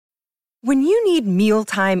When you need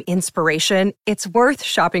mealtime inspiration, it's worth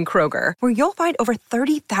shopping Kroger, where you'll find over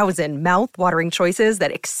 30,000 mouth-watering choices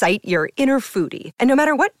that excite your inner foodie. And no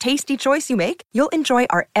matter what tasty choice you make, you'll enjoy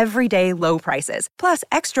our everyday low prices, plus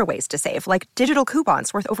extra ways to save, like digital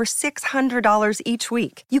coupons worth over $600 each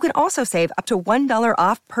week. You can also save up to $1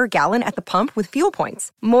 off per gallon at the pump with fuel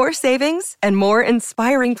points. More savings and more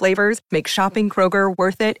inspiring flavors make shopping Kroger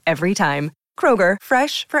worth it every time. Kroger,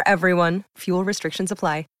 fresh for everyone. Fuel restrictions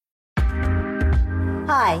apply.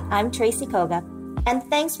 Hi, I'm Tracy Koga, and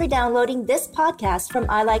thanks for downloading this podcast from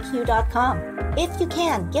ilikeyou.com. If you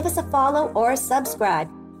can, give us a follow or subscribe.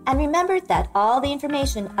 And remember that all the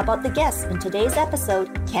information about the guests in today's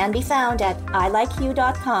episode can be found at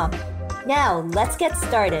ilikeyou.com. Now, let's get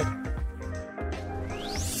started.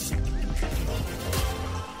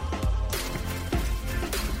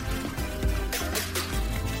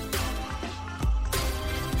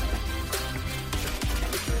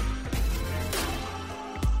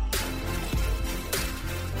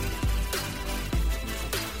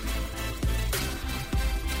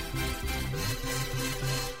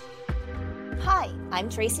 I'm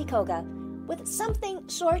Tracy Koga with something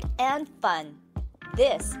short and fun.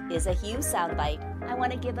 This is a Hugh Soundbite. I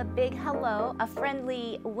want to give a big hello, a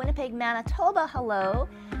friendly Winnipeg, Manitoba hello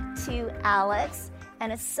to Alex.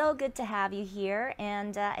 And it's so good to have you here.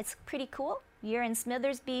 And it's pretty cool. You're in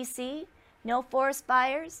Smithers, BC. No forest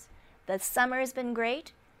fires. The summer has been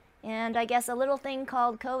great. And I guess a little thing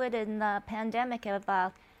called COVID and the pandemic have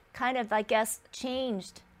kind of, I guess,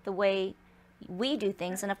 changed the way we do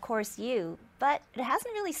things, and of course you. But it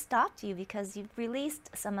hasn't really stopped you because you've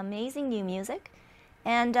released some amazing new music.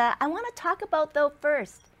 And I want to talk about, though,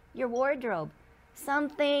 first, your wardrobe.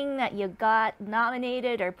 Something that you got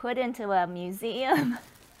nominated or put into a museum.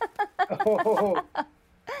 Oh,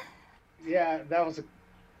 yeah,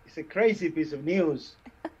 it's a crazy piece of news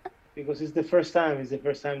because it's the first time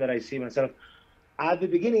that I see myself. At the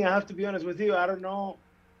beginning, I have to be honest with you, I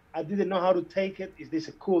didn't know how to take it. Is this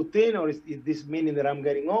a cool thing, or is this meaning that I'm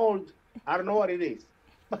getting old? I don't know what it is.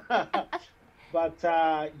 But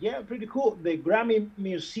yeah, pretty cool. The Grammy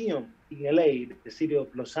Museum in LA, the city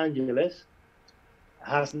of Los Angeles,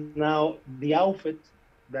 has now the outfit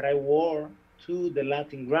that I wore to the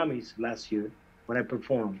Latin Grammys last year when I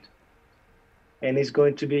performed. And it's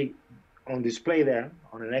going to be on display there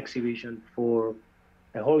on an exhibition for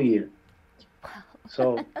a whole year.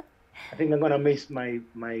 So I think I'm gonna miss my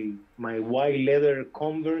white leather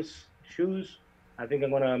Converse shoes. I think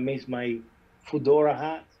I'm gonna miss my fedora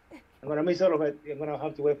hat. I'm gonna miss all of it. I'm gonna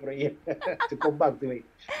have to wait for a year to come back to me.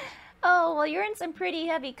 Oh, well, you're in some pretty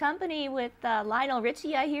heavy company with Lionel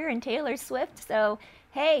Richie, I hear, and Taylor Swift. So,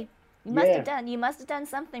 hey, you must have done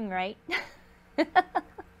something right.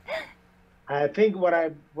 I think what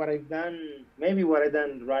I've done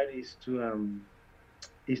right is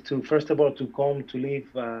to first of all to come to live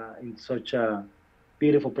in such a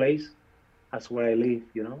beautiful place as where I live,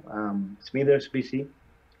 Smithers, BC.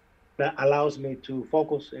 That allows me to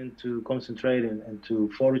focus and to concentrate and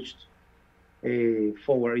to forge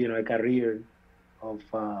forward, a career of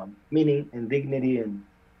meaning and dignity and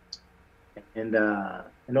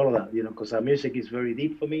all of that, because music is very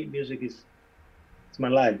deep for me. Music is my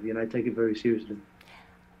life, I take it very seriously.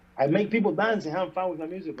 I make people dance and have fun with my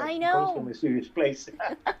music. I know. It comes from a serious place.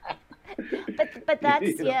 but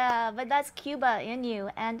that's but that's Cuba in you.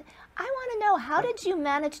 And I want to know, how did you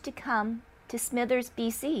manage to come to Smithers,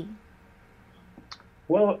 BC?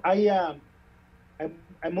 Well, I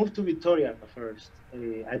moved to Victoria first.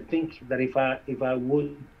 I think that if I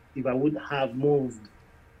would have moved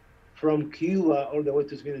from Cuba all the way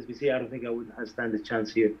to Smithers, BC, I don't think I would have stand a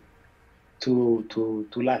chance here to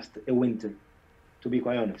last a winter. To be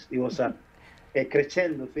quite honest, it was a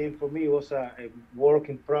crescendo thing for me. It was a work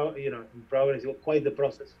in progress. It was quite the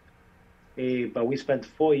process. But we spent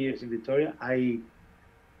 4 years in Victoria. I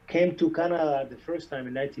came to Canada the first time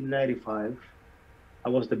in 1995. I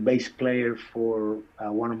was the bass player for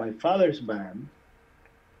one of my father's band.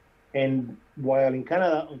 And while in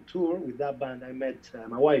Canada on tour with that band, I met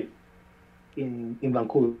my wife in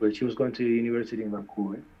Vancouver. She was going to university in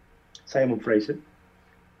Vancouver, Simon Fraser.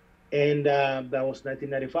 And that was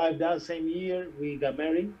 1995. That same year, we got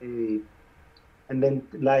married. And then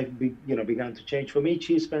life began to change for me.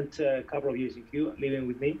 She spent a couple of years in Cuba living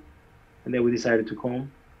with me. And then we decided to come.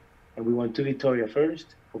 And we went to Victoria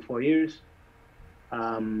first for 4 years.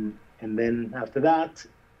 And then after that,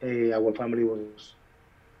 our family was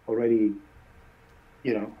already,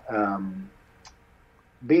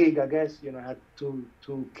 big, I guess. I had two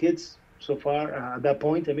kids so far at that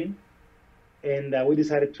point, And we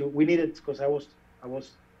decided we needed, because I was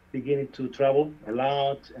beginning to travel a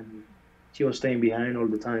lot and She was staying behind all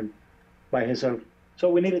the time by herself. So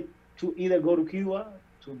we needed to either go to Cuba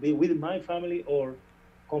to be with my family or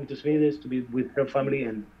come to Sweden to be with her family,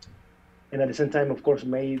 and at the same time, of course,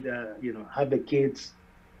 made have the kids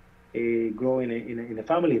grow in a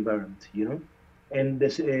family environment, And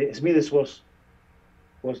this Smiths was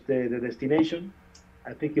the destination.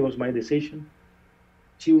 I think it was my decision.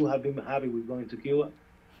 She would have been happy with going to Cuba.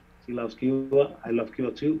 She loves Cuba. I love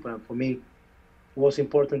Cuba too. But for me, it was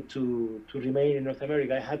important to remain in North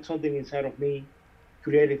America. I had something inside of me,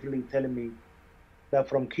 creatively telling me that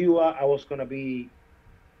from Cuba I was gonna be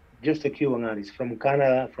just a Cuban artist. From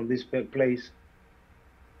Canada, from this place,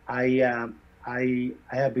 I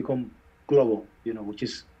have become global. Which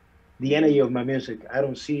is the energy of my music. I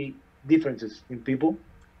don't see differences in people.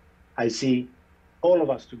 I see all of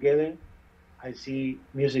us together. I see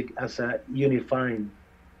music as a unifying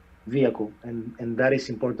vehicle, and that is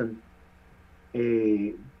important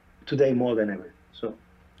today more than ever. So.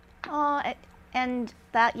 Oh, and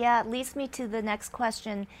that, yeah, leads me to the next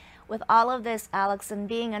question. With all of this, Alex, and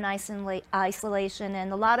being in isolation,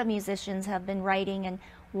 and a lot of musicians have been writing and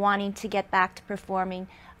wanting to get back to performing,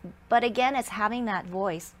 but again, it's having that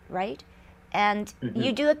voice, right? And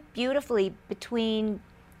you do it beautifully between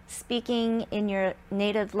speaking in your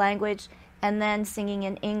native language and then singing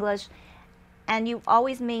in English, and you've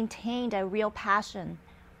always maintained a real passion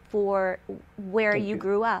for where you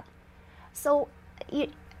grew up. So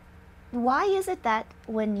why is it that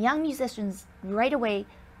when young musicians right away,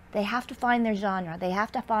 they have to find their genre, they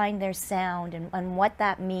have to find their sound and what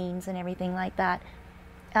that means and everything like that?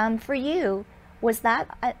 For you, was that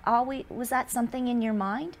something in your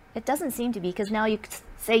mind? It doesn't seem to be, because now you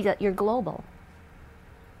say that you're global.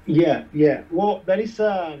 Yeah. Well, that is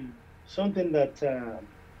something that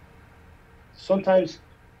sometimes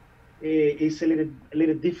it's a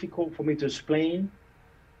little difficult for me to explain,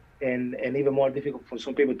 and even more difficult for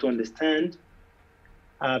some people to understand,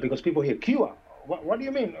 because people hear Cuba. What do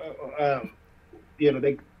you mean?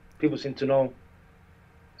 People seem to know,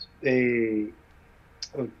 that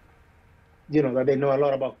they know a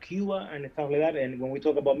lot about Cuba and stuff like that. And when we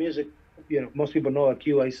talk about music, most people know that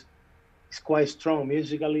Cuba is quite strong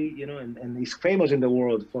musically, and it's famous in the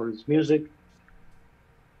world for its music.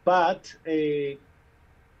 But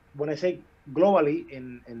when I say globally,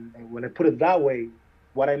 and when I put it that way,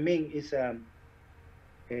 what I mean is, and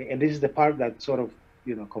this is the part that sort of,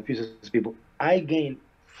 confuses people. I gained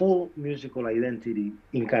full musical identity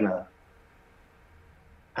in Canada.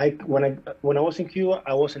 When I was in Cuba,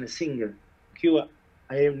 I wasn't a singer. Cuba,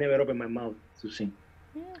 I have never opened my mouth to sing.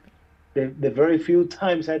 Yeah. The very few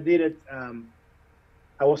times I did it,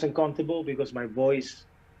 I wasn't comfortable because my voice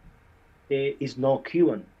is not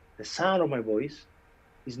Cuban. The sound of my voice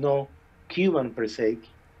is not Cuban per se.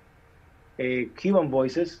 Cuban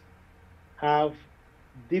voices have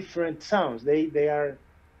different sounds. They are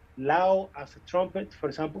loud as a trumpet, for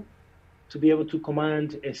example, to be able to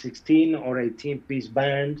command a 16 or 18-piece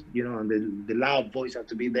band, and the loud voice has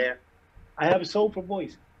to be there. I have a soulful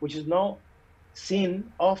voice, which is not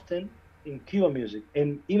seen often in Cuban music,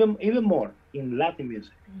 and even more in Latin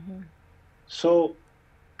music. So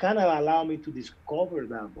Canada allowed me to discover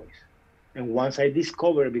that voice. And once I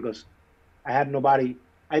discovered, because I had nobody,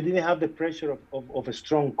 I didn't have the pressure of a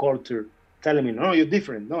strong culture telling me, no, you're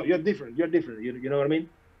different. No, you're different. You're different. You know what I mean?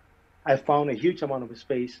 I found a huge amount of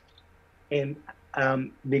space. And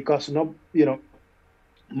because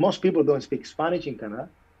most people don't speak Spanish in Canada,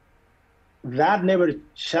 that never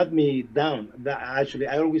shut me down. That actually,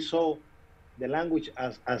 I always saw the language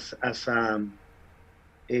as an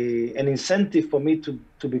incentive for me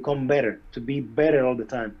to become better, to be better all the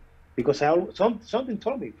time. Because something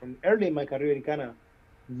told me from early in my career in Canada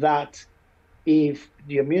that if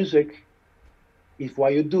your music, if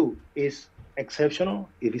what you do is exceptional,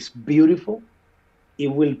 if it's beautiful, it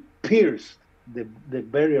will pierce the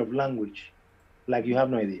barrier of language like you have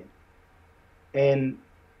no idea. And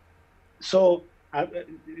so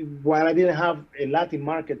while I didn't have a Latin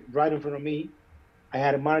market right in front of me, I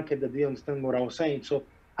had a market that didn't understand what I was saying. So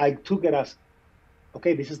I took it as,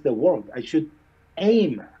 okay, this is the world. I should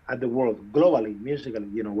aim at the world globally, musically,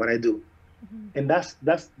 what I do. And that's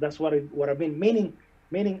what I've been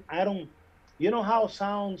meaning I don't, how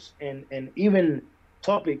sounds and even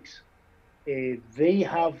topics, they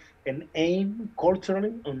have an aim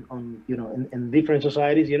culturally on in different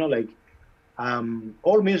societies, like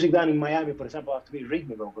all music done in Miami, for example, has to be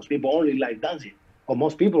rhythmical because people only like dancing, or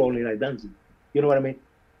most people only like dancing. You know what I mean?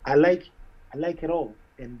 I like it all,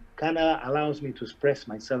 and Canada allows me to express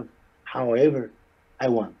myself however I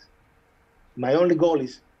want. My only goal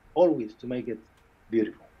is always to make it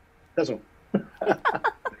beautiful. That's all.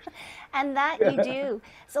 And that you do.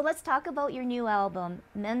 So let's talk about your new album,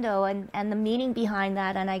 Mendo, and the meaning behind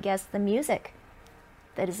that, and I guess the music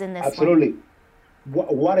that is in this Absolutely. one.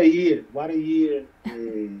 What a year. What a year.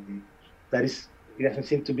 That is, it doesn't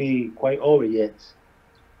seem to be quite over yet.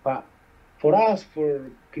 But for us,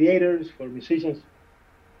 for creators, for musicians,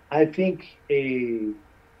 I think it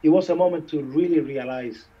was a moment to really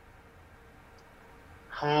realize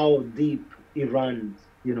how deep it runs,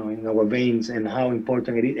 you know, in our veins, and how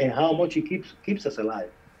important it is, and how much it keeps us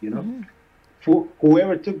alive, you know. For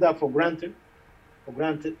whoever took that for granted,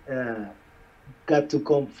 got to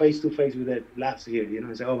come face to face with it last year, you know,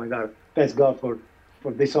 and say, oh my God, thanks God for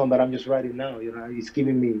this song that I'm just writing now, you know, it's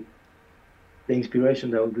giving me the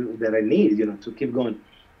inspiration that I need, you know, to keep going.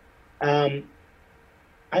 I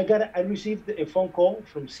received a phone call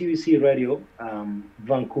from CBC Radio,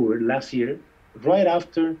 Vancouver last year, right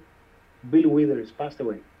after Bill Withers passed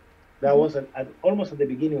away. That was almost at the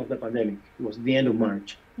beginning of the pandemic. It was the end of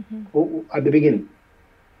March, at the beginning.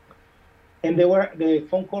 And the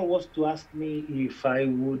phone call was to ask me if I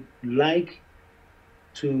would like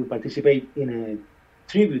to participate in a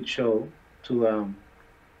tribute show to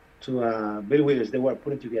Bill Withers they were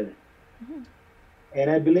putting together. And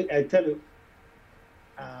I tell you,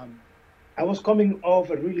 I was coming off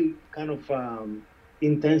a really kind of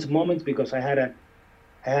intense moment, because I had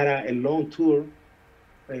a long tour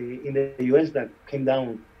in the US that came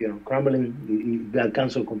down, you know, crumbling. It got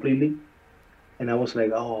canceled completely. And I was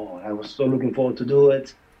like, oh, I was so looking forward to do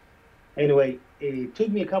it. Anyway, it took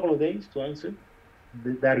me a couple of days to answer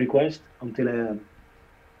that request until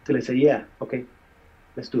I said, yeah, okay,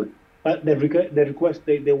 let's do it. But the request,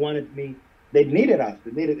 they wanted me, they needed us,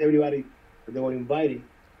 they needed everybody that they were inviting,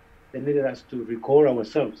 they needed us to record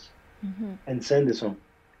ourselves and send the song,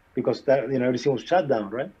 because that, you know, everything was shut down,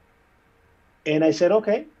 right? And I said,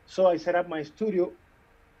 okay. So I set up my studio.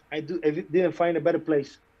 I didn't find a better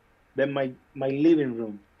place than my living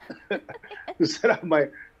room to set up my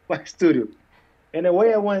studio. And the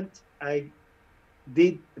way I went, I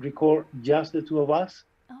did record just the two of us,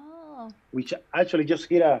 which actually just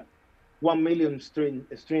hit 1 million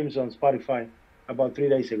streams on Spotify about 3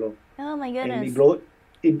 days ago. Oh my goodness!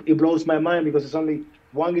 And it blows my mind, because it's only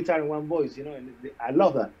one guitar and one voice, you know, and I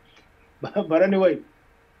love that. But anyway,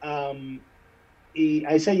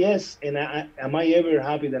 I say yes, and am I ever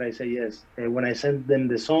happy that I say yes? When I sent them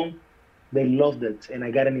the song, they loved it, and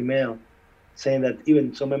I got an email saying that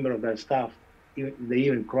even some member of their staff, they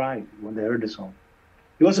even cried when they heard the song.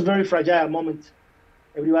 It was a very fragile moment.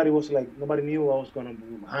 Everybody was like, nobody knew what was going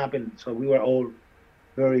to happen, so we were all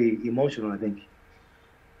very emotional, I think.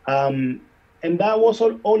 And that was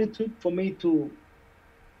all it took for me to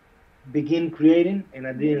begin creating, and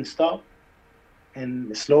I didn't stop.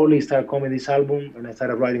 And slowly started coming this album, and I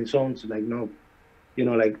started writing songs like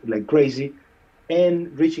crazy,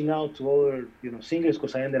 and reaching out to other, you know, singers,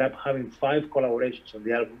 because I ended up having 5 collaborations on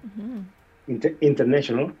the album,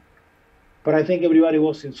 international. But I think everybody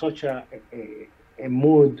was in such a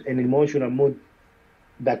mood, an emotional mood,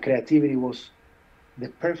 that creativity was the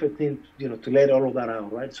perfect thing, you know, to let all of that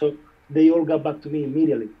out, right? So they all got back to me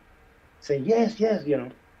immediately, saying yes, you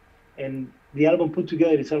know, and the album put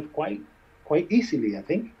together itself quite easily, I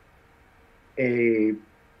think.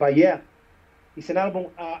 But yeah, it's an album.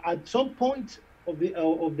 At some point of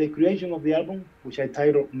the creation of the album, which I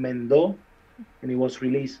titled Mendo, and it was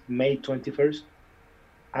released May 21st,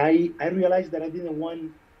 I realized that I didn't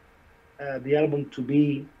want the album to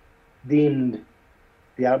be deemed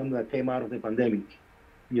the album that came out of the pandemic,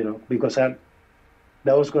 you know, because that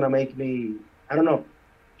was gonna make me, I don't know,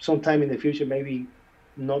 sometime in the future maybe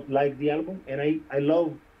not like the album. And I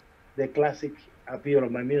love the classic appeal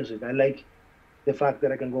of my music. I like the fact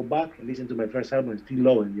that I can go back and listen to my first album and still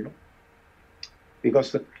love it, you know,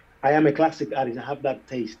 because I am a classic artist. I have that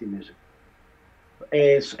taste in music.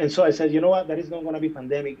 And so I said, you know what, there is not going to be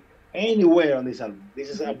pandemic anywhere on this album. This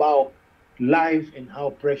is about life and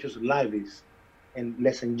how precious life is, and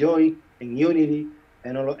let's enjoy, and unity,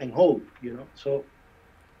 and hope, you know. So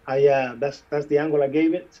that's the angle I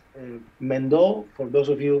gave it. Mendo, for those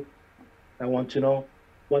of you that want to know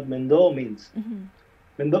what Mendo means.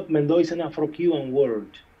 Mendo is an Afro-Cuban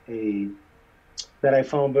word that I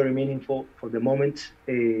found very meaningful for the moment.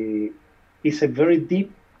 It's a very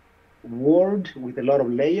deep word with a lot of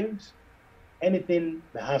layers. Anything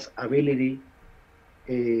that has ability,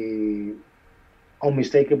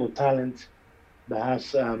 unmistakable talent, that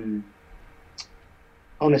has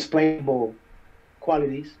unexplainable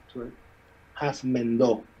qualities to it, has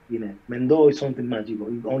Mendo in it. Mendo is something magical.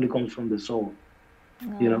 It only comes from the soul,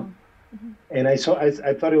 you know. And I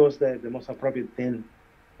thought it was the most appropriate thing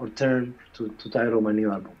or term to title my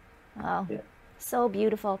new album. Oh, Yeah. so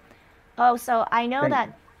beautiful. Oh, so I know Thank that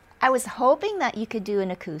you. I was hoping that you could do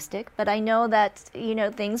an acoustic, but I know that,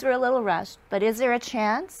 things were a little rushed. But is there a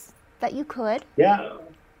chance that you could? Yeah,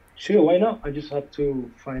 sure. Why not? I just have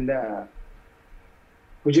to find.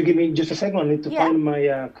 Would you give me just a second? I need to Yeah. find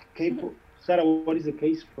my cable. Sarah, what is the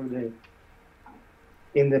case for the?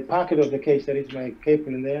 In the pocket of the case, there is my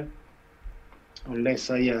cable in there.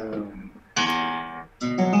 Unless I.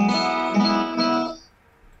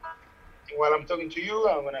 While I'm talking to you,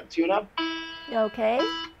 I'm gonna tune up. Okay.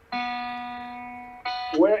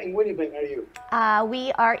 Where in Winnipeg are you?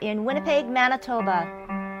 We are in Winnipeg, Manitoba,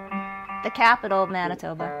 the capital of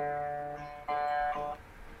Manitoba.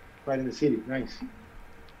 Right in the city. Nice.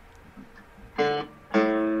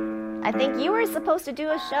 I think you were supposed to do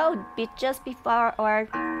a show just before,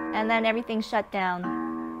 and then everything shut down.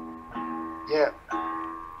 Yeah.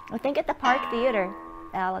 I think at the Park Theater,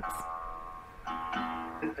 Alex.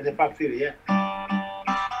 At the Park Theater, yeah.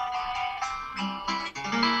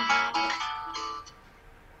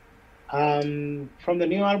 From the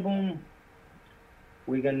new album,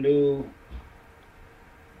 we can do.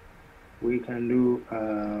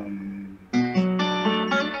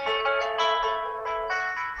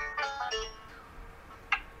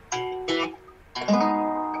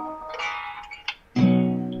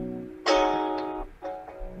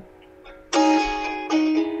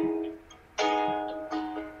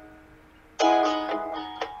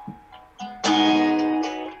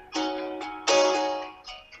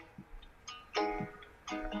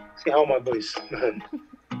 See how my voice.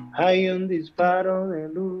 Hay un disparo de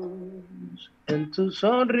luz en tu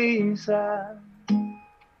sonrisa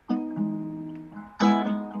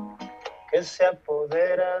que se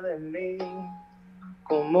apodera de mí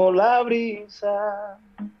como la brisa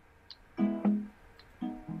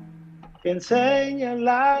que enseña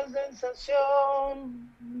la sensación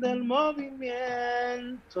del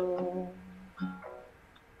movimiento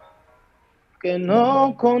que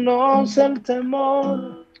no conoce el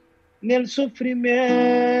temor ni el sufrimiento.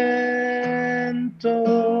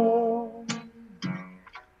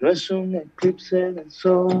 No es un eclipse del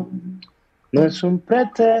sol, no es un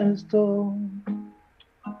pretexto.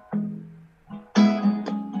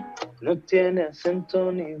 No tiene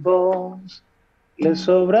acento ni voz, le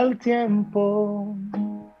sobra el tiempo.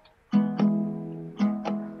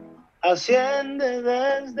 Asciende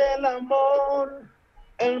desde el amor,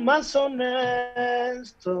 el más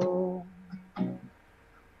honesto.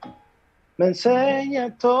 Me enseña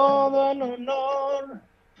todo el honor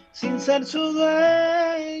sin ser su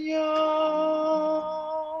dueño.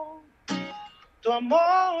 Tu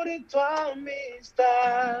amor y tu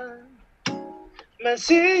amistad me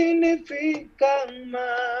significan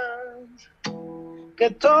más que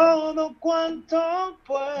todo cuanto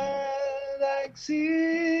pueda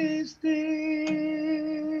existir.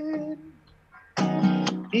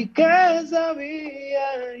 ¿Y qué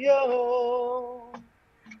sabía yo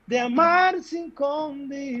de amar sin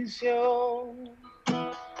condición,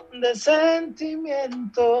 de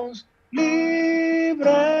sentimientos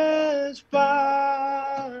libres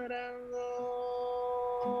para dos?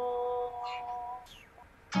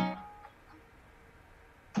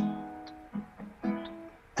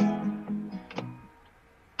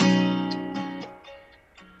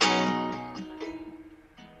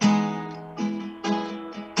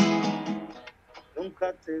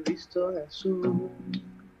 Nunca te he visto de azul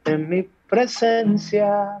en mi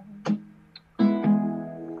presencia.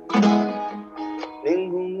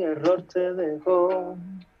 Ningún error te dejó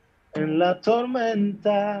en la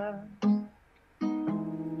tormenta.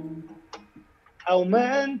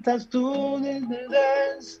 Aumentas tu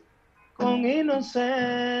desnudez con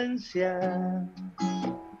inocencia.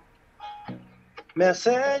 Me has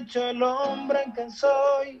hecho el hombre que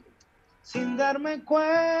soy sin darme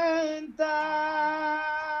cuenta.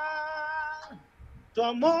 Tu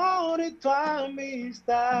amor y tu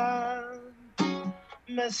amistad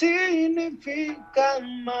me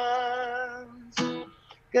significan más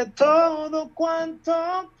que todo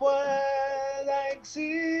cuanto pueda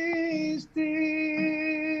existir.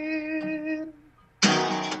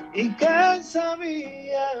 ¿Y qué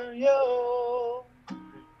sabía yo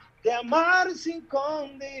de amar sin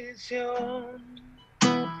condición,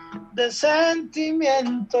 de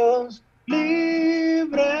sentimientos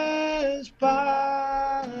libres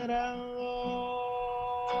para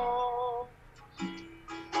dos,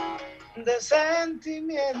 de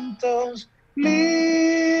sentimientos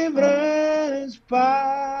libres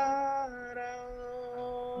para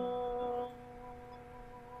dos?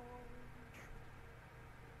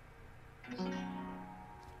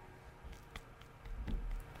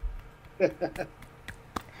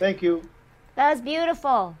 Thank you. That was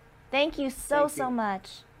beautiful. Thank you so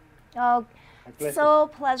much. Oh, so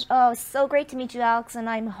great to meet you, Alex. And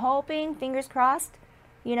I'm hoping, fingers crossed,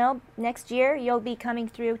 next year you'll be coming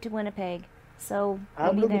through to Winnipeg. So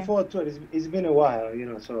I'm looking forward to it. It's been a while,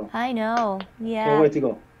 so. I know. Yeah. Can't wait to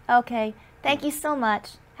go. Okay. Thank you so much.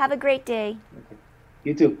 Have a great day. Okay.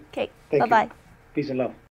 You too. Okay. Thank Bye-bye. You. Peace and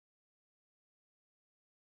love.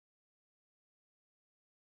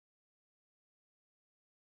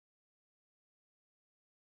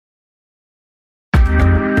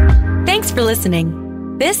 Thanks for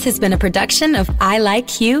listening. This has been a production of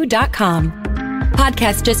ilikehugh.com.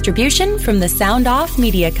 Podcast distribution from the Sound Off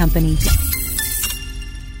Media Company.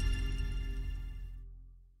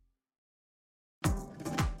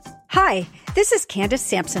 Hi, this is Candace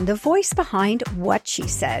Sampson, the voice behind What She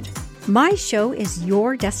Said. My show is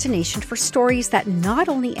your destination for stories that not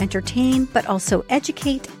only entertain, but also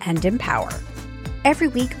educate and empower. Every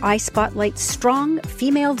week, I spotlight strong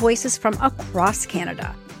female voices from across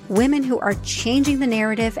Canada, women who are changing the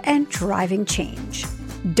narrative and driving change.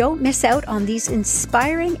 Don't miss out on these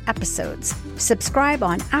inspiring episodes. Subscribe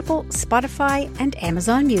on Apple, Spotify, and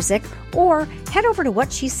Amazon Music, or head over to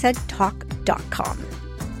whatshesaidtalk.com.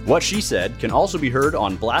 What She Said can also be heard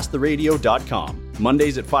on blasttheradio.com,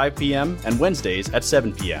 Mondays at 5 p.m. and Wednesdays at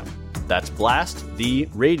 7 p.m. That's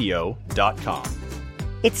blasttheradio.com.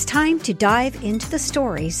 It's time to dive into the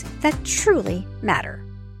stories that truly matter.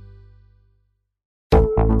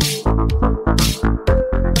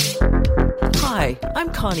 Hi,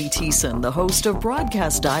 I'm Connie Thiessen, the host of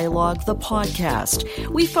Broadcast Dialogue, the podcast.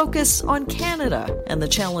 We focus on Canada and the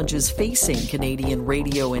challenges facing Canadian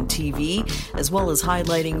radio and TV, as well as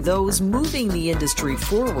highlighting those moving the industry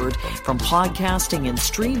forward from podcasting and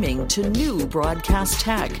streaming to new broadcast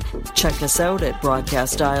tech. Check us out at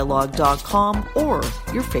broadcastdialogue.com or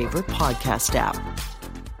your favorite podcast app.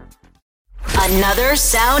 Another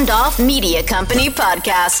Sound Off Media Company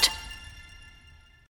podcast.